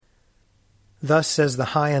Thus says the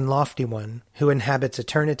high and lofty one, who inhabits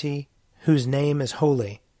eternity, whose name is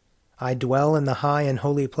holy. I dwell in the high and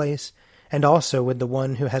holy place, and also with the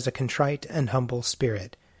one who has a contrite and humble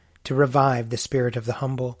spirit, to revive the spirit of the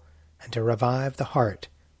humble, and to revive the heart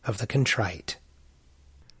of the contrite.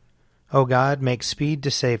 O God, make speed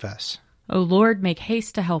to save us. O Lord, make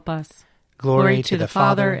haste to help us. Glory to the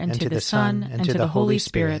Father, and to the Son, and to the Holy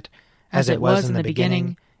Spirit, as it was in the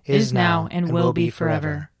beginning, is now, and will be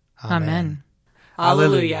forever. Amen.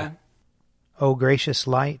 Alleluia. O gracious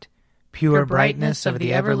light, pure brightness of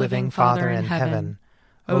the ever-living Father in heaven,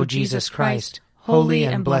 O Jesus Christ, holy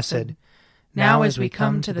and blessed, now as we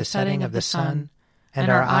come to the setting of the sun, and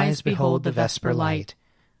our eyes behold the vesper light,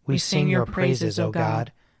 we sing your praises, O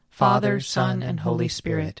God, Father, Son, and Holy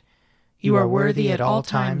Spirit. You are worthy at all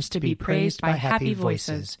times to be praised by happy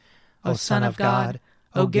voices, O Son of God,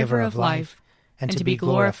 O Giver of life, and to be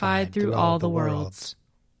glorified through all the worlds.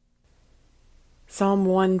 Psalm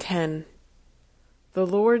 110. The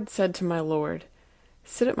Lord said to my Lord,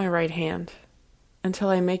 sit at my right hand, until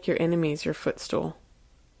I make your enemies your footstool.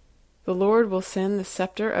 The Lord will send the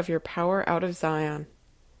scepter of your power out of Zion,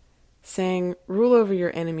 saying, rule over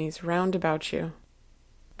your enemies round about you.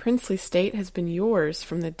 Princely state has been yours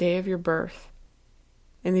from the day of your birth.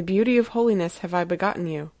 In the beauty of holiness have I begotten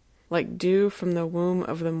you, like dew from the womb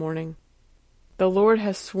of the morning. The Lord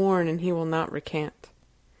has sworn, and he will not recant.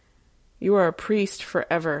 You are a priest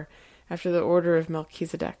forever, after the order of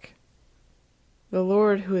Melchizedek. The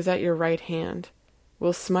Lord, who is at your right hand,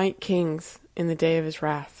 will smite kings in the day of his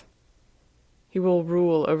wrath. He will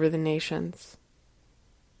rule over the nations.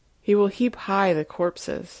 He will heap high the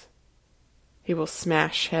corpses. He will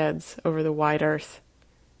smash heads over the wide earth.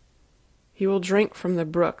 He will drink from the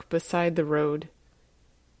brook beside the road.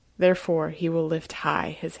 Therefore he will lift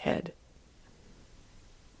high his head.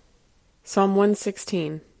 Psalm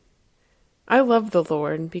 116. I love the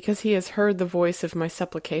Lord, because he has heard the voice of my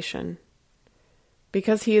supplication,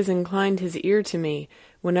 because he has inclined his ear to me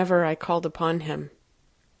whenever I called upon him.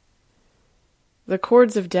 The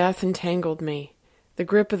cords of death entangled me, the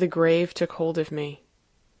grip of the grave took hold of me.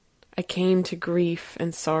 I came to grief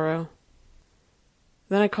and sorrow.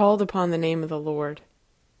 Then I called upon the name of the Lord.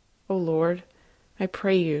 O Lord, I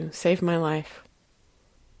pray you, save my life.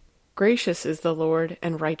 Gracious is the Lord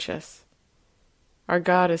and righteous. Our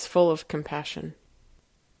God is full of compassion.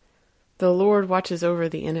 The Lord watches over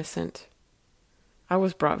the innocent. I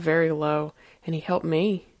was brought very low, and he helped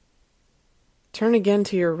me. Turn again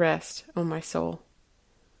to your rest, O my soul,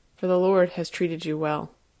 for the Lord has treated you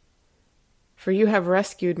well. For you have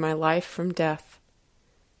rescued my life from death,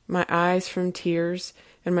 my eyes from tears,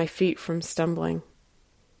 and my feet from stumbling.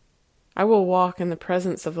 I will walk in the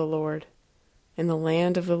presence of the Lord, in the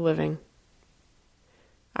land of the living.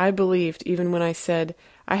 I believed even when I said,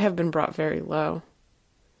 I have been brought very low.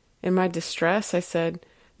 In my distress I said,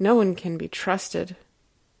 no one can be trusted.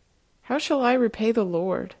 How shall I repay the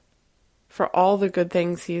Lord for all the good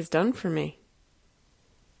things he has done for me?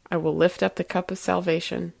 I will lift up the cup of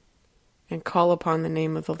salvation and call upon the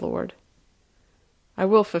name of the Lord. I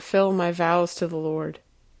will fulfill my vows to the Lord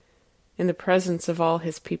in the presence of all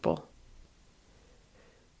his people.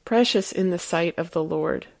 Precious in the sight of the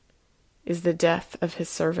Lord is the death of his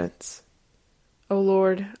servants. O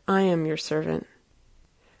Lord, I am your servant.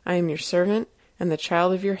 I am your servant and the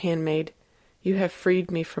child of your handmaid. You have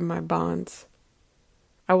freed me from my bonds.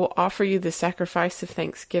 I will offer you the sacrifice of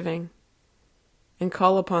thanksgiving and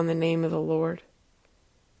call upon the name of the Lord.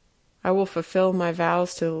 I will fulfill my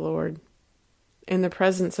vows to the Lord in the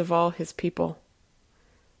presence of all his people,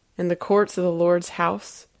 in the courts of the Lord's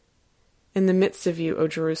house, in the midst of you, O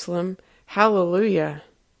Jerusalem. Hallelujah!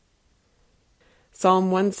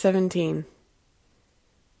 Psalm 117.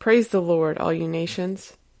 Praise the Lord, all you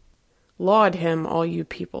nations. Laud him, all you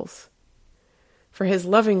peoples. For his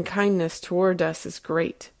loving kindness toward us is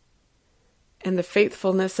great, and the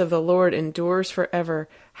faithfulness of the Lord endures forever.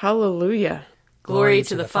 Hallelujah! Glory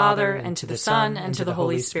to the Father, and to the Son, and to the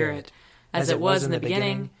Holy Spirit, as it was in the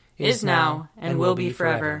beginning, is now, and will be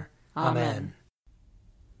forever. Amen.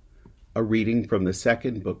 A reading from the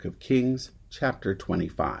second book of Kings, chapter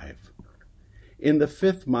 25. In the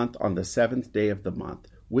 5th month, on the 7th day of the month,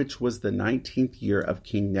 which was the 19th year of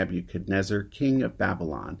King Nebuchadnezzar, king of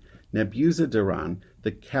Babylon, Nebuzaradan,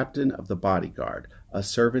 the captain of the bodyguard, a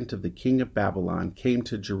servant of the king of Babylon, came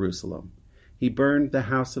to Jerusalem. He burned the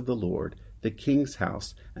house of the Lord, the king's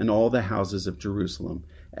house, and all the houses of Jerusalem.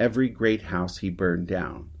 Every great house he burned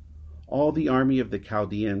down. All the army of the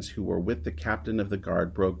Chaldeans who were with the captain of the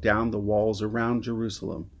guard broke down the walls around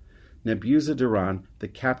Jerusalem. Nebuzaradan, the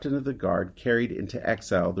captain of the guard, carried into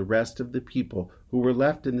exile the rest of the people who were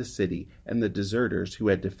left in the city and the deserters who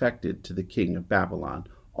had defected to the king of Babylon,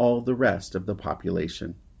 all the rest of the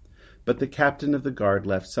population. But the captain of the guard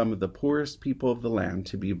left some of the poorest people of the land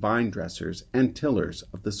to be vine dressers and tillers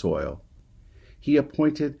of the soil. He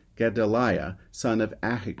appointed Gedaliah, son of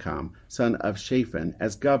Ahikam, son of Shaphan,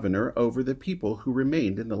 as governor over the people who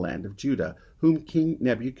remained in the land of Judah, whom King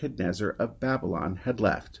Nebuchadnezzar of Babylon had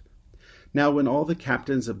left. Now when all the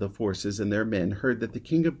captains of the forces and their men heard that the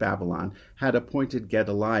king of Babylon had appointed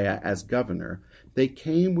Gedaliah as governor, they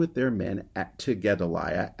came with their men to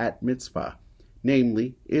Gedaliah at Mizpah,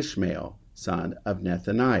 namely Ishmael, son of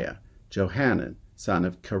Nethaniah, Johanan, son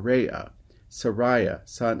of Kareah, Sariah,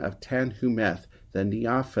 son of Tanhumeth the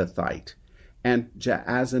Neophathite, and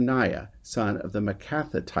Jaazaniah, son of the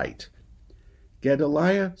Maccathathite.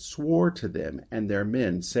 Gedaliah swore to them and their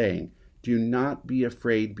men, saying, "Do not be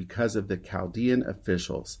afraid because of the Chaldean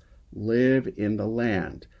officials. Live in the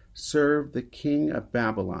land. Serve the king of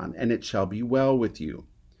Babylon, and it shall be well with you."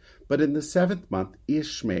 But in the 7th month,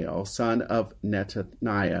 Ishmael, son of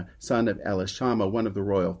Nethaniah, son of Elishama, one of the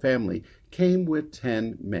royal family, came with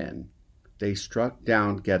 10 men. They struck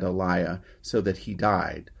down Gedaliah so that he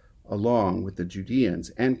died, along with the Judeans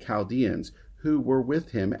and Chaldeans who were with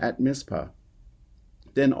him at Mizpah.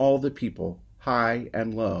 Then all the people, high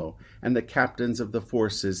and low, and the captains of the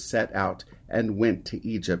forces set out and went to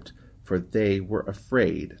Egypt, for they were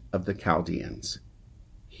afraid of the Chaldeans.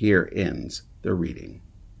 Here ends the reading.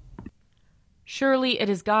 Surely it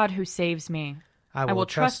is God who saves me. I will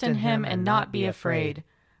trust in him and not be afraid.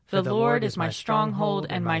 For the Lord is my stronghold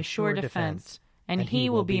and my sure defense, and he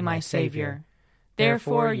will be my Savior.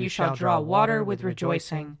 Therefore you shall draw water with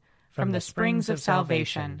rejoicing from the springs of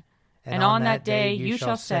salvation. And on that day you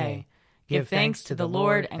shall say, "Give thanks to the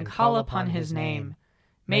Lord and call upon his name.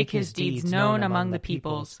 Make his deeds known among the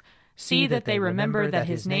peoples. See that they remember that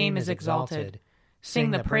his name is exalted.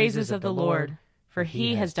 Sing the praises of the Lord, for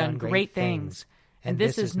he has done great things, and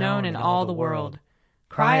this is known in all the world.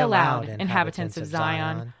 Cry aloud, inhabitants of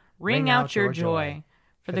Zion. Ring out your joy,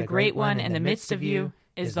 for the great one in the midst of you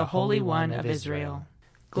is the Holy One of Israel."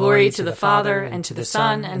 Glory to the Father, and to the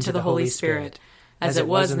Son, and to the Holy Spirit, as it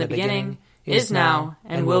was in the beginning, is now,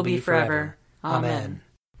 and will be forever. Amen.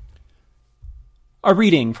 A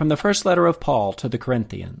reading from the first letter of Paul to the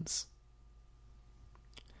Corinthians.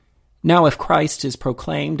 Now if Christ is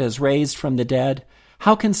proclaimed as raised from the dead,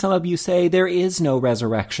 how can some of you say there is no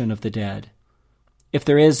resurrection of the dead? If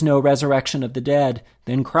there is no resurrection of the dead,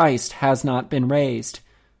 then Christ has not been raised.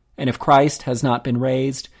 And if Christ has not been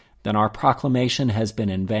raised, then our proclamation has been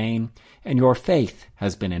in vain, and your faith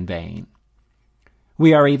has been in vain.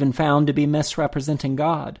 We are even found to be misrepresenting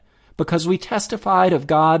God, because we testified of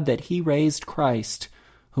God that he raised Christ,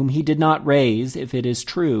 whom he did not raise, if it is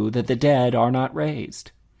true that the dead are not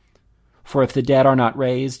raised. For if the dead are not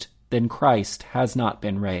raised, then Christ has not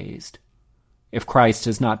been raised. If Christ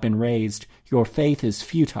has not been raised, your faith is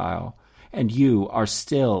futile, and you are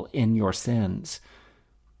still in your sins.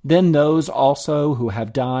 Then those also who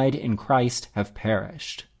have died in Christ have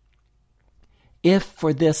perished. If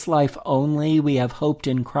for this life only we have hoped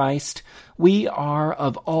in Christ, we are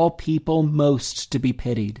of all people most to be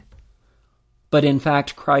pitied. But in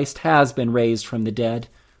fact Christ has been raised from the dead,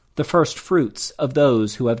 the first fruits of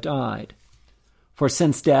those who have died. For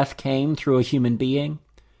since death came through a human being,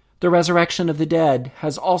 the resurrection of the dead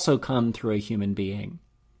has also come through a human being.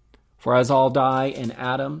 For as all die in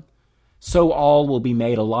Adam, so all will be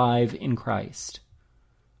made alive in Christ.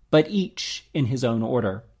 But each in his own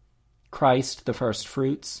order. Christ the first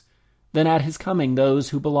fruits, then at his coming those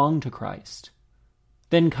who belong to Christ.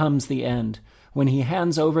 Then comes the end, when he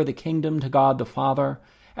hands over the kingdom to God the Father,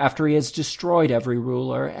 after he has destroyed every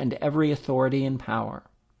ruler and every authority and power.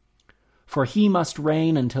 For he must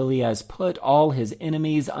reign until he has put all his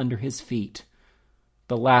enemies under his feet.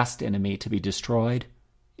 The last enemy to be destroyed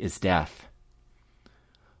is death.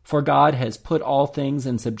 For God has put all things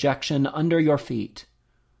in subjection under your feet.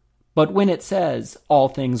 But when it says, all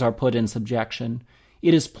things are put in subjection,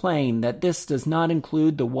 it is plain that this does not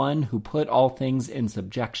include the one who put all things in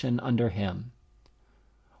subjection under him.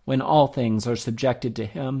 When all things are subjected to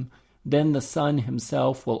him, then the Son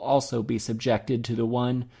himself will also be subjected to the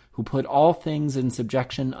one who put all things in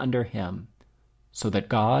subjection under him, so that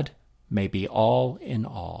God may be all in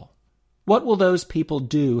all. What will those people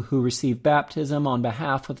do who receive baptism on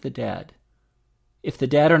behalf of the dead? If the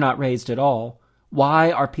dead are not raised at all,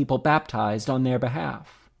 why are people baptized on their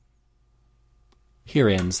behalf? Here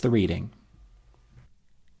ends the reading.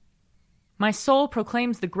 My soul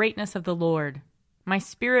proclaims the greatness of the Lord. My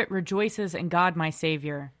spirit rejoices in God my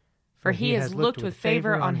Savior. for he has looked with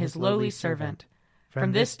favor on his lowly servant.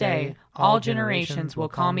 From this day all generations will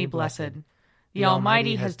call me blessed. The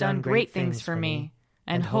Almighty has done great things for me,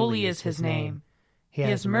 and holy is his name. He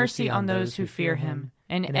has mercy on those who fear him,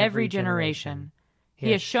 in every generation.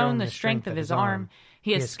 He has shown the strength of his arm.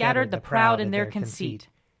 He has scattered the proud in their conceit.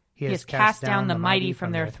 He has cast down the mighty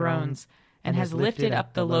from their thrones, and has lifted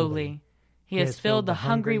up the lowly. He has filled the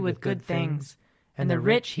hungry with good things, and the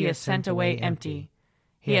rich he has sent away empty.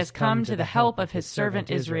 He has come to the help of his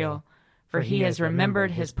servant Israel, for he has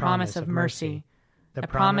remembered his promise of mercy, the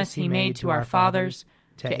promise he made to our fathers,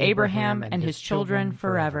 to Abraham and his children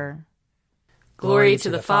forever. Glory to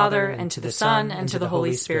the Father, and to the Son, and to the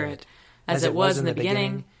Holy Spirit, as it was in the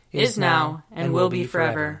beginning, is now, and will be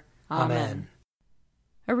forever. Amen.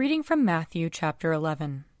 A reading from Matthew chapter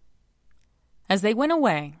 11. As they went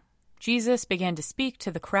away, Jesus began to speak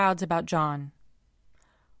to the crowds about John.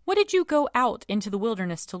 What did you go out into the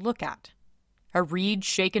wilderness to look at? A reed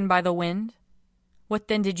shaken by the wind? What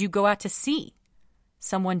then did you go out to see?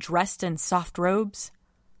 Someone dressed in soft robes?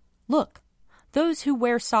 Look, those who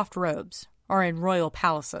wear soft robes are in royal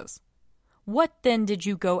palaces. What then did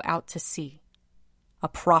you go out to see? A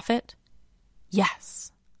prophet?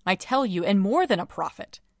 Yes, I tell you, and more than a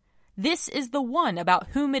prophet. This is the one about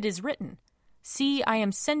whom it is written, See, I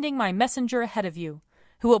am sending my messenger ahead of you,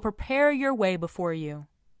 who will prepare your way before you.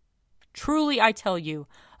 Truly I tell you,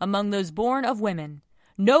 among those born of women,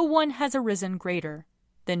 no one has arisen greater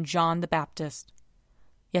than John the Baptist.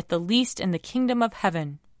 Yet the least in the kingdom of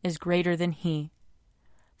heaven is greater than he.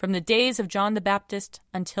 From the days of John the Baptist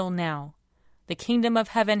until now, the kingdom of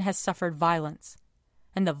heaven has suffered violence,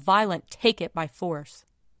 and the violent take it by force.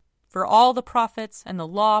 For all the prophets and the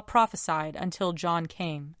law prophesied until John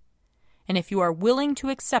came. And if you are willing to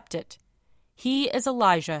accept it, he is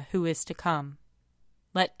Elijah who is to come.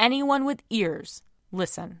 Let anyone with ears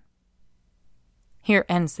listen. Here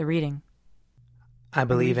ends the reading. I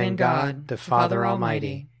believe in God, the Father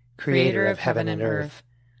Almighty, creator of heaven and earth.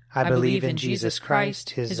 I believe in Jesus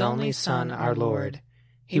Christ, his only Son, our Lord.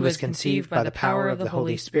 He was conceived by the power of the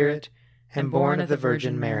Holy Spirit and born of the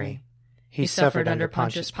Virgin Mary. He suffered under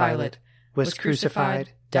Pontius Pilate, was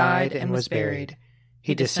crucified, died, and was buried.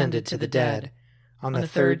 He descended to the dead. On the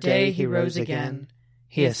third day he rose again.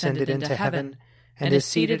 He ascended into heaven and is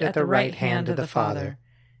seated at the right hand of the Father.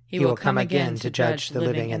 He will come again to judge the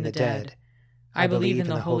living and the dead. I believe in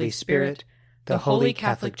the Holy Spirit, the Holy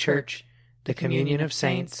Catholic Church, the communion of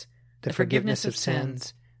saints, the forgiveness of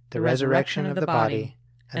sins, the resurrection of the body,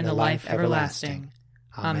 and the life everlasting.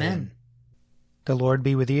 Amen. The Lord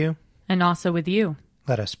be with you. And also with you.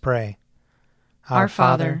 Let us pray. Our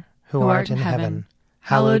Father, who art in heaven,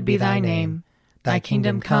 hallowed be thy name. Thy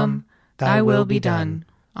kingdom come, thy will be done,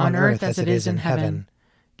 on earth as it is in heaven.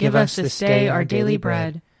 Give us this day our daily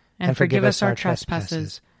bread, and forgive us our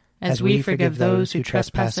trespasses, as we forgive those who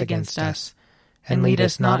trespass against us. And lead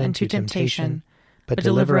us not into temptation, but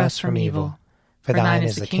deliver us from evil. For thine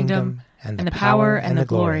is the kingdom, and the power, and the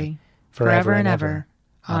glory, forever and ever.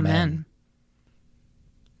 Amen.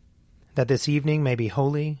 That this evening may be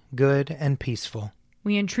holy, good, and peaceful.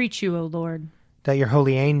 We entreat you, O Lord. That your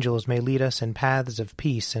holy angels may lead us in paths of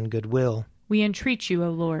peace and goodwill. We entreat you, O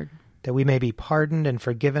Lord. That we may be pardoned and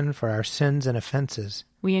forgiven for our sins and offenses.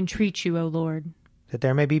 We entreat you, O Lord. That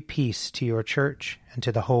there may be peace to your church and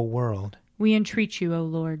to the whole world. We entreat you, O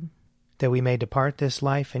Lord. That we may depart this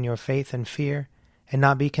life in your faith and fear, and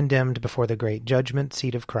not be condemned before the great judgment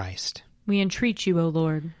seat of Christ. We entreat you, O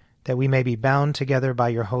Lord. That we may be bound together by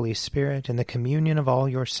your Holy Spirit in the communion of all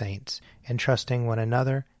your saints, entrusting one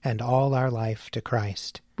another and all our life to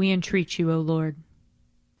Christ. We entreat you, O Lord.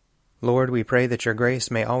 Lord, we pray that your grace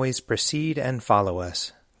may always precede and follow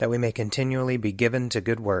us, that we may continually be given to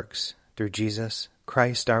good works, through Jesus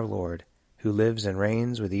Christ our Lord, who lives and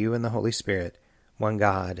reigns with you in the Holy Spirit, one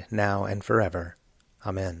God, now and forever.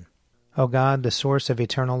 Amen. O God, the source of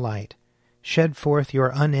eternal light, shed forth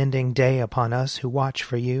your unending day upon us who watch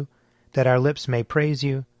for you, that our lips may praise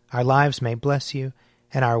you, our lives may bless you,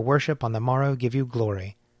 and our worship on the morrow give you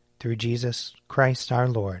glory. Through Jesus Christ our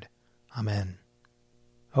Lord. Amen.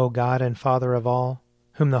 O God and Father of all,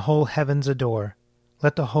 whom the whole heavens adore,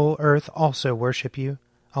 let the whole earth also worship you,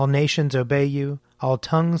 all nations obey you, all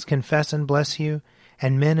tongues confess and bless you,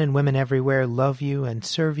 and men and women everywhere love you and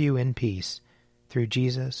serve you in peace. Through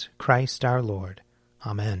Jesus Christ our Lord.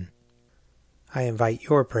 Amen. I invite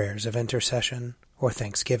your prayers of intercession or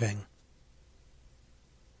thanksgiving.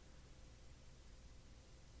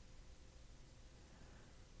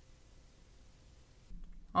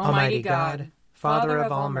 Almighty God, Father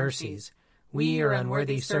of all mercies, we, your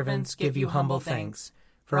unworthy servants, give you humble thanks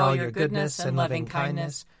for all your goodness and loving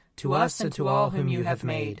kindness to us and to all whom you have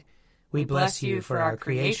made. We bless you for our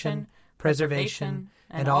creation, preservation,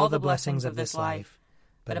 and all the blessings of this life,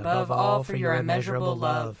 but above all for your immeasurable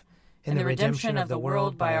love, in the redemption of the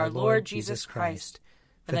world by our Lord Jesus Christ,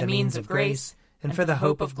 for the means of grace and for the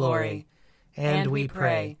hope of glory. And we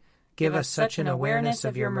pray, give us such an awareness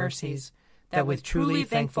of your mercies, that with truly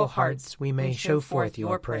thankful hearts we may show forth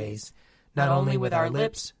your praise, not only with our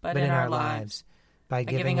lips, but in our lives, by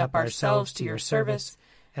giving up ourselves to your service,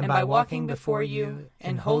 and by walking before you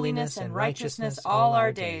in holiness and righteousness all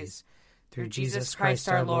our days, through Jesus Christ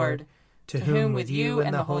our Lord, to whom with you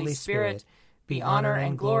and the Holy Spirit be honor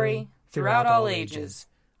and glory throughout all ages.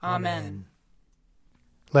 Amen.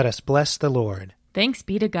 Let us bless the Lord. Thanks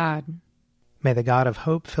be to God. May the God of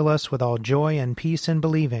hope fill us with all joy and peace in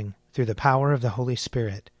believing, through the power of the Holy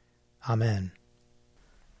Spirit. Amen.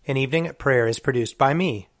 An Evening at Prayer is produced by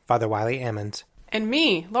me, Father Wiley Ammons. And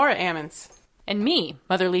me, Laura Ammons. And me,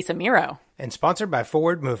 Mother Lisa Miro. And sponsored by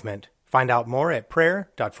Forward Movement. Find out more at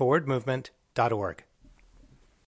prayer.forwardmovement.org.